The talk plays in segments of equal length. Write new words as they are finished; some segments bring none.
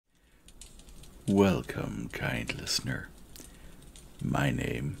Welcome, kind listener. My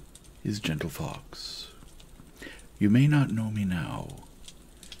name is Gentle Fox. You may not know me now,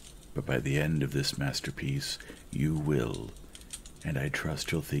 but by the end of this masterpiece, you will, and I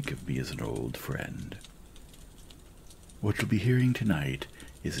trust you'll think of me as an old friend. What you'll be hearing tonight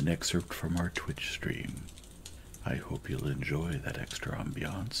is an excerpt from our Twitch stream. I hope you'll enjoy that extra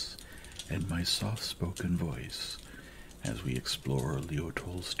ambiance and my soft-spoken voice as we explore Leo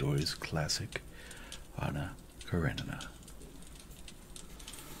Tolstoy's classic, Anna Karenina.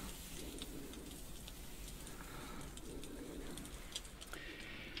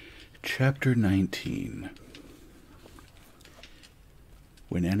 Chapter 19.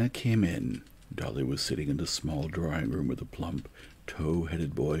 When Anna came in, Dolly was sitting in the small drawing room with a plump,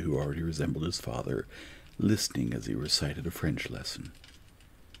 tow-headed boy who already resembled his father, listening as he recited a French lesson.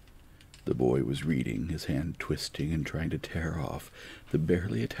 The boy was reading, his hand twisting and trying to tear off the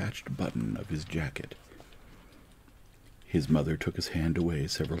barely attached button of his jacket. His mother took his hand away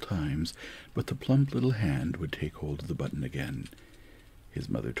several times, but the plump little hand would take hold of the button again. His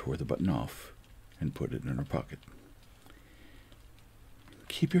mother tore the button off and put it in her pocket.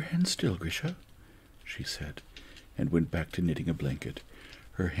 "Keep your hand still, Grisha," she said, and went back to knitting a blanket,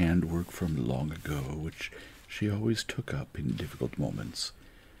 her handwork from long ago, which she always took up in difficult moments.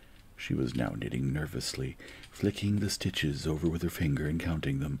 She was now knitting nervously, flicking the stitches over with her finger and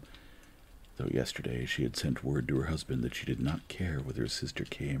counting them. Though yesterday she had sent word to her husband that she did not care whether her sister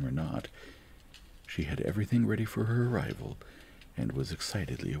came or not, she had everything ready for her arrival and was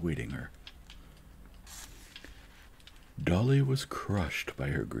excitedly awaiting her. Dolly was crushed by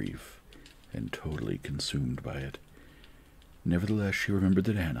her grief and totally consumed by it. Nevertheless, she remembered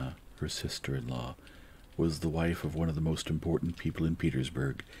that Anna, her sister-in-law, was the wife of one of the most important people in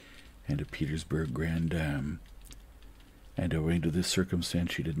Petersburg, and a Petersburg grand dame, and owing to this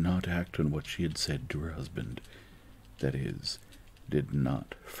circumstance she did not act on what she had said to her husband. That is, did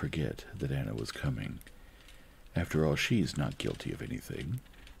not forget that Anna was coming. After all, she's not guilty of anything,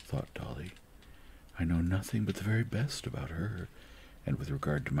 thought Dolly. I know nothing but the very best about her, and with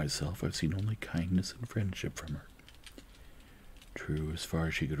regard to myself I've seen only kindness and friendship from her. True, as far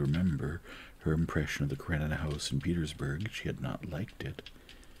as she could remember, her impression of the Karenina house in Petersburg, she had not liked it.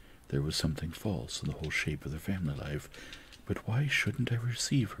 There was something false in the whole shape of their family life, but why shouldn't I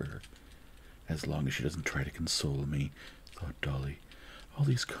receive her? As long as she doesn't try to console me, thought Dolly. All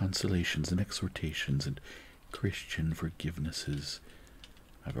these consolations and exhortations and Christian forgivenesses.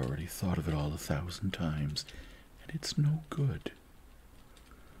 I've already thought of it all 1,000 times, and it's no good.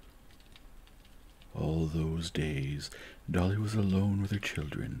 All those days, Dolly was alone with her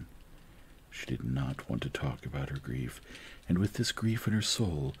children. She did not want to talk about her grief, and with this grief in her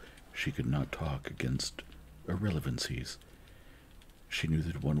soul, she could not talk against irrelevancies. She knew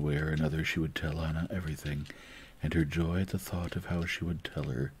that one way or another she would tell Anna everything, and her joy at the thought of how she would tell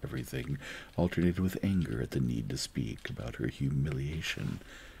her everything alternated with anger at the need to speak about her humiliation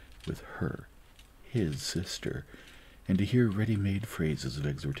with her, his sister, and to hear ready-made phrases of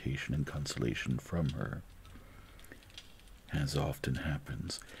exhortation and consolation from her. As often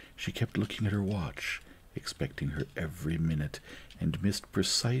happens, she kept looking at her watch, expecting her every minute, and missed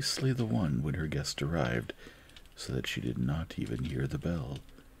precisely the one when her guest arrived, so that she did not even hear the bell.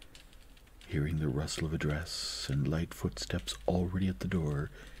 Hearing the rustle of a dress and light footsteps already at the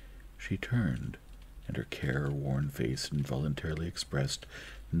door, she turned, and her care-worn face involuntarily expressed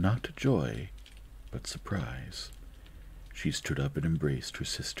not joy, but surprise. She stood up and embraced her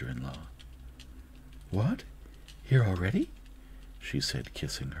sister-in-law. "What? Here already?" she said,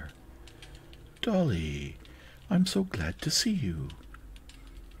 kissing her. "Dolly, I'm so glad to see you."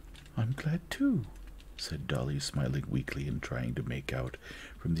 "I'm glad too," said Dolly, smiling weakly and trying to make out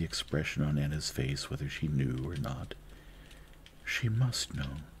from the expression on Anna's face whether she knew or not. She must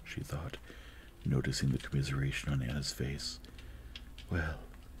know, she thought, noticing the commiseration on Anna's face. "Well,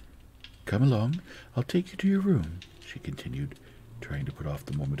 come along, I'll take you to your room," she continued, trying to put off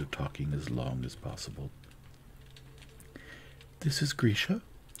the moment of talking as long as possible. "This is Grisha?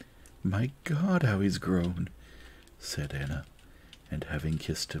 My God, how he's grown," said Anna, and having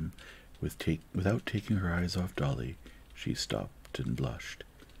kissed him, without taking her eyes off Dolly, she stopped and blushed.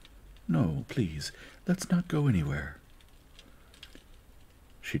 "No, please, let's not go anywhere."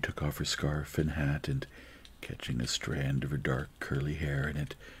 She took off her scarf and hat and, catching a strand of her dark curly hair in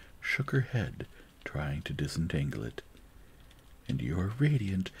it, shook her head, trying to disentangle it. "And you're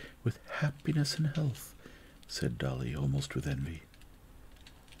radiant with happiness and health," said Dolly, almost with envy.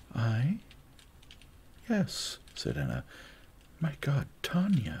 "I?" "Yes," said Anna. "My God,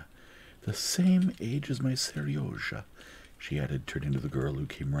 Tanya, the same age as my Seryozha," she added, turning to the girl who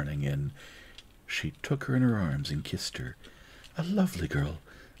came running in. She took her in her arms and kissed her. "A lovely girl,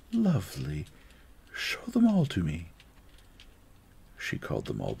 lovely. Show them all to me." She called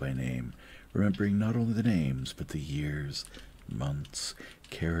them all by name, remembering not only the names, but the years, months,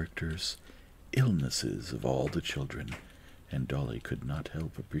 characters, illnesses of all the children, and Dolly could not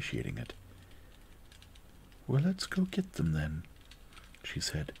help appreciating it. "Well, let's go get them, then," she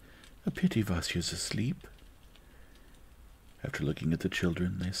said. "A pity Vasya's asleep." After looking at the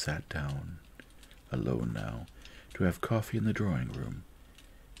children, they sat down, alone now, to have coffee in the drawing room.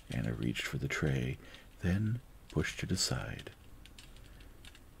 Anna reached for the tray, then pushed it aside.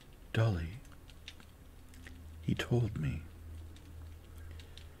 "Dolly, he told me."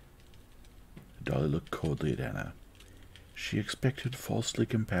 Dolly looked coldly at Anna. She expected falsely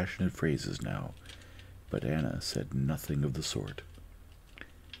compassionate phrases now, but Anna said nothing of the sort.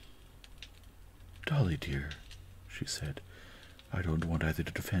 "Dolly, dear," she said, "I don't want either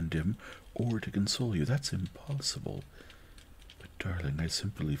to defend him or to console you. That's impossible. But, darling, I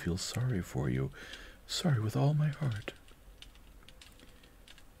simply feel sorry for you, sorry with all my heart."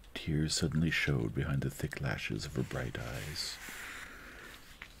 Tears suddenly showed behind the thick lashes of her bright eyes.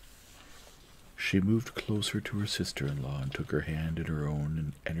 She moved closer to her sister-in-law and took her hand in her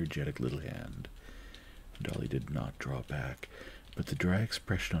own energetic little hand. Dolly did not draw back, but the dry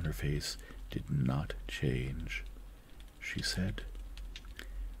expression on her face did not change. She said,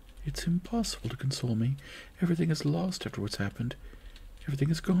 "It's impossible to console me. Everything is lost after what's happened. Everything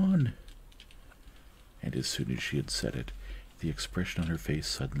is gone." And as soon as she had said it, the expression on her face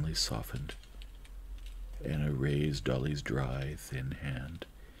suddenly softened. Anna raised Dolly's dry, thin hand,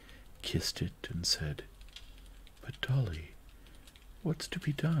 kissed it, and said, "But, Dolly, what's to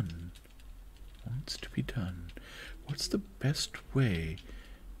be done? What's to be done? What's the best way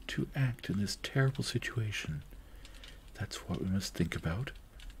to act in this terrible situation? That's what we must think about."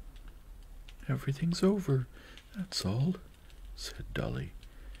 "Everything's over, that's all," said Dolly.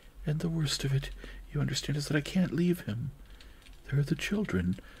 "And the worst of it, you understand, is that I can't leave him. There are the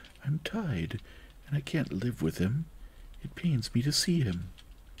children. I'm tied, and I can't live with him. It pains me to see him."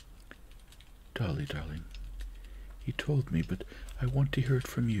 "Dolly, darling, he told me, but I want to hear it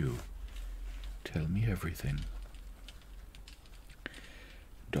from you. Tell me everything."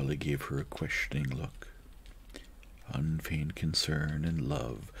 Dolly gave her a questioning look. Unfeigned concern and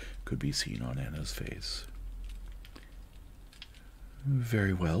love could be seen on Anna's face.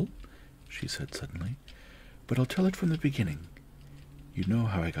 "Very well," she said suddenly, "but I'll tell it from the beginning. You know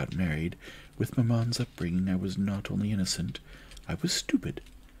how I got married. With Maman's upbringing, I was not only innocent, I was stupid.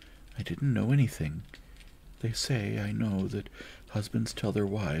 I didn't know anything. They say, I know, that husbands tell their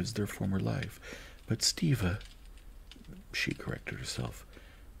wives their former life, but Stiva," she corrected herself,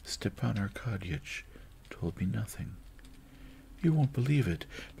 "Stepan Arkadyevich told me nothing. You won't believe it,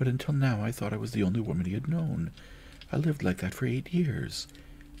 but until now I thought I was the only woman he had known. I lived like that for 8 years.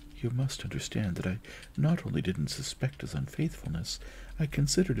 You must understand that I not only didn't suspect his unfaithfulness, I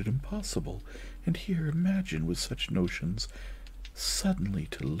considered it impossible. And here, imagine, with such notions, suddenly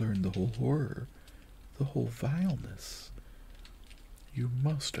to learn the whole horror, the whole vileness. You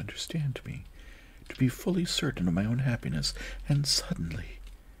must understand me, to be fully certain of my own happiness, and suddenly,"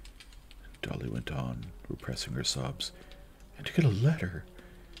 Dolly went on, repressing her sobs, "and to get a letter,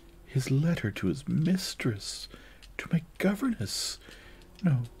 his letter to his mistress, to my governess.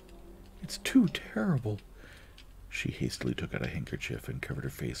 No, it's too terrible." She hastily took out a handkerchief and covered her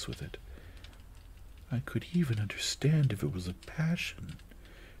face with it. "I could even understand if it was a passion,"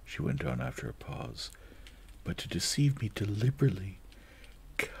 she went on after a pause, "but to deceive me deliberately,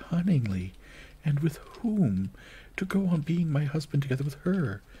 cunningly, and with whom? To go on being my husband together with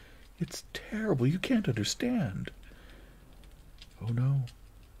her. It's terrible. You can't understand." "Oh, no,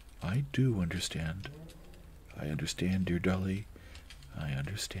 I do understand. I understand, dear Dolly, I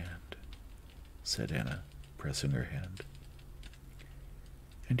understand," said Anna, pressing her hand.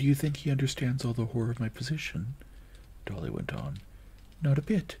 "And do you think he understands all the horror of my position?" Dolly went on. "Not a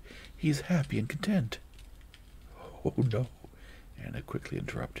bit. He's happy and content." "Oh, no," Anna quickly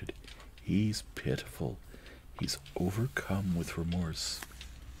interrupted. "He's pitiful. He's overcome with remorse."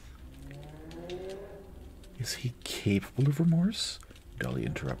 "Is he capable of remorse?" Dolly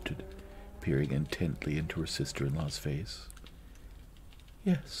interrupted, peering intently into her sister-in-law's face.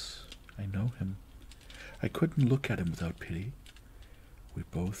 "Yes, I know him. I couldn't look at him without pity. We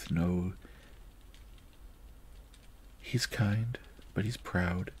both know he's kind, but he's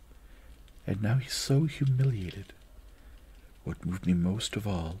proud, and now he's so humiliated. What moved me most of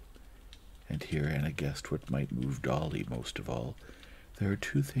all," and here Anna guessed what might move Dolly most of all, "there are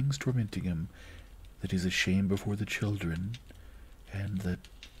 2 things tormenting him, that he's ashamed before the children, and that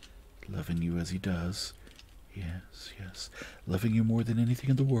Loving you as he does. Yes, yes, loving you more than anything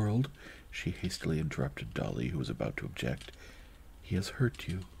in the world, she hastily interrupted Dolly, who was about to object. He has hurt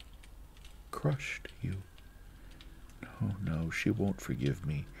you, crushed you. No, no, she won't forgive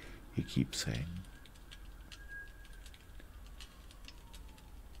me, he keeps saying.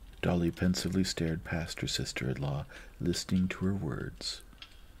 Dolly pensively stared past her sister-in-law, listening to her words.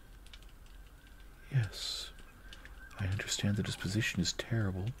 Yes, I understand that his position is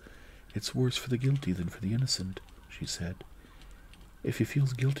terrible. It's worse for the guilty than for the innocent, she said. If he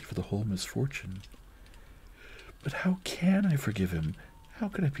feels guilty for the whole misfortune. But how can I forgive him? How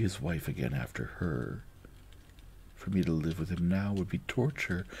can I be his wife again after her? For me to live with him now would be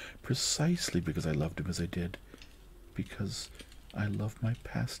torture, precisely because I loved him as I did. Because I love my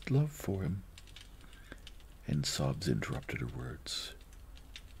past love for him. And sobs interrupted her words.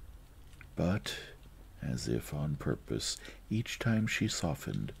 But, as if on purpose, each time she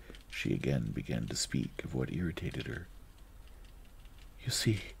softened, she again began to speak of what irritated her. You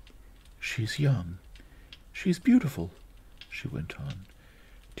see, she's young. She's beautiful, she went on.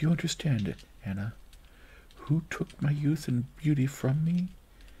 Do you understand, Anna? Who took my youth and beauty from me?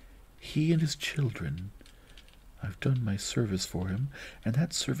 He and his children. I've done my service for him, and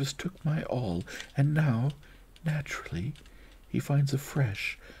that service took my all, and now, naturally, he finds a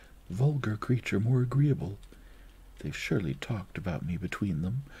fresh, vulgar creature more agreeable. They've surely talked about me between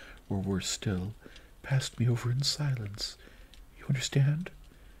them, or worse still, passed me over in silence. You understand?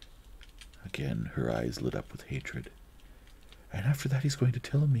 Again her eyes lit up with hatred. And after that he's going to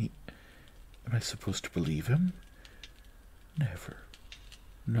tell me... Am I supposed to believe him? Never.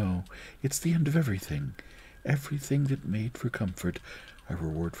 No, it's the end of everything. Everything that made for comfort, a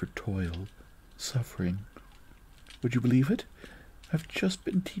reward for toil, suffering. Would you believe it? I've just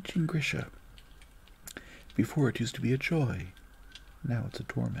been teaching Grisha. Before it used to be a joy. Now it's a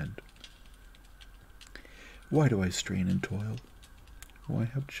torment. Why do I strain and toil? Oh, I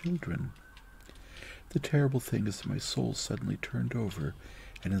have children. The terrible thing is that my soul suddenly turned over,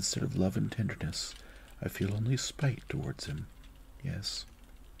 and instead of love and tenderness, I feel only spite towards him. Yes,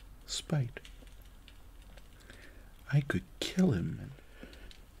 spite. I could kill him.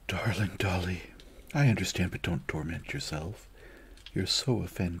 Darling Dolly, I understand, but don't torment yourself. You're so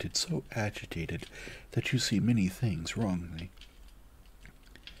offended, so agitated, that you see many things wrongly.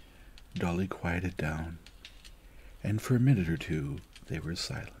 Dolly quieted down, and for a minute or two they were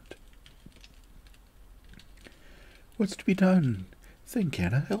silent. What's to be done? Think,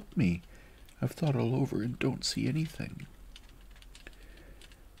 Anna, help me. I've thought all over and don't see anything.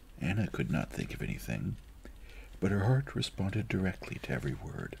 Anna could not think of anything, but her heart responded directly to every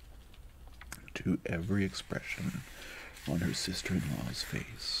word, to every expression on her sister-in-law's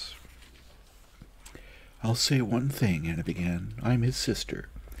face. I'll say one thing, Anna began. I'm his sister.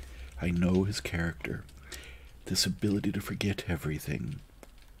 I know his character. This ability to forget everything.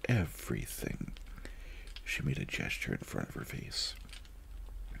 Everything. She made a gesture in front of her face.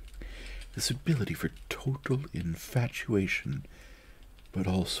 This ability for total infatuation, but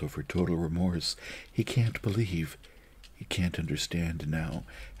also for total remorse. He can't believe, he can't understand now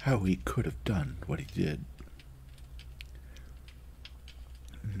how he could have done what he did.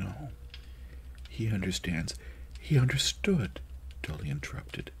 No, he understands. He understood, Dolly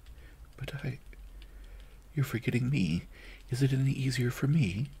interrupted. But you're forgetting me. Is it any easier for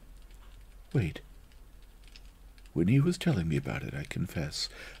me? Wait. When he was telling me about it, I confess,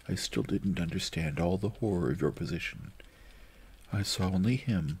 I still didn't understand all the horror of your position. I saw only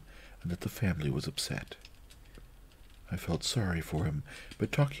him, and that the family was upset. I felt sorry for him,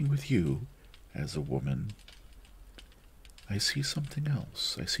 but talking with you, as a woman, I see something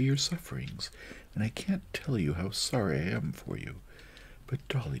else. I see your sufferings, and I can't tell you how sorry I am for you. But,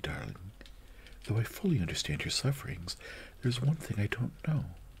 Dolly, darling, though I fully understand your sufferings, there's one thing I don't know.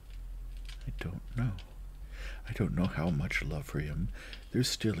 I don't know. I don't know how much love for him there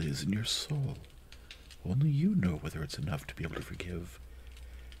still is in your soul. Only you know whether it's enough to be able to forgive.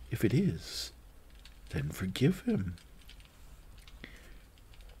 If it is, then forgive him.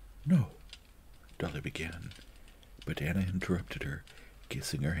 No, Dolly began, but Anna interrupted her,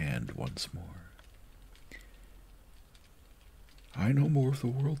 kissing her hand once more. I know more of the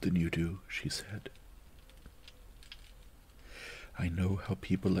world than you do, she said. I know how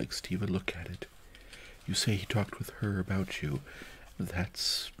people like Steva look at it. You say he talked with her about you.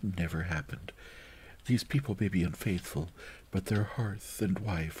 That's never happened. These people may be unfaithful, but their hearth and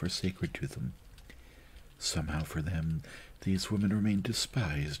wife are sacred to them. Somehow for them, these women remain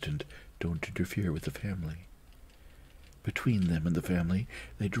despised and don't interfere with the family. Between them and the family,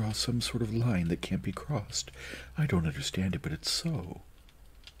 they draw some sort of line that can't be crossed. I don't understand it, but it's so.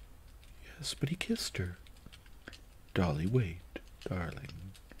 Yes, but he kissed her. Dolly, wait,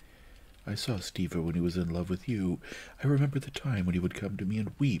 darling. I saw Steve when he was in love with you. I remember the time when he would come to me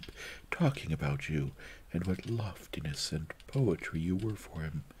and weep, talking about you, and what loftiness and poetry you were for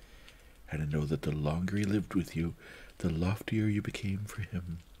him. And I know that the longer he lived with you, the loftier you became for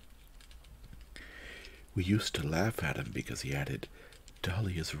him. We used to laugh at him because he added,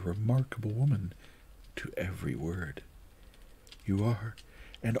 "Dolly is a remarkable woman," to every word. You are,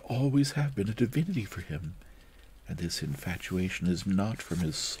 and always have been, a divinity for him, and this infatuation is not from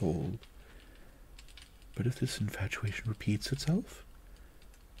his soul. But if this infatuation repeats itself,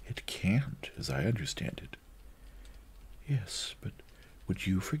 it can't, as I understand it. Yes, but would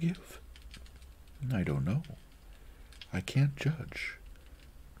you forgive? I don't know. I can't judge.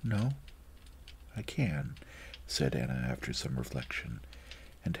 No, I can, said Anna after some reflection,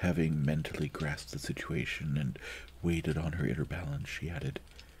 and having mentally grasped the situation and waited on her inner balance, she added,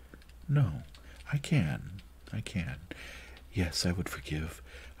 "No, I can. Yes, I would forgive.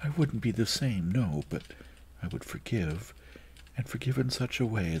 I wouldn't be the same, no, but I would forgive, and forgive in such a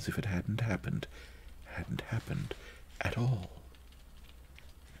way as if it hadn't happened at all."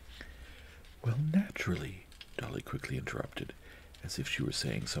 Well, naturally, Dolly quickly interrupted, as if she were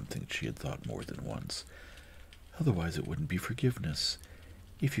saying something she had thought more than once. Otherwise it wouldn't be forgiveness.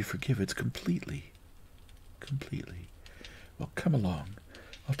 If you forgive, it's completely. Well, come along.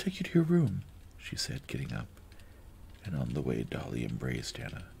 I'll take you to your room, she said, getting up. And on the way Dolly embraced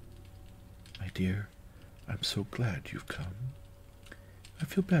Anna. My dear, I'm so glad you've come. I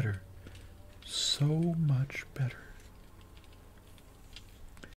feel better. So much better.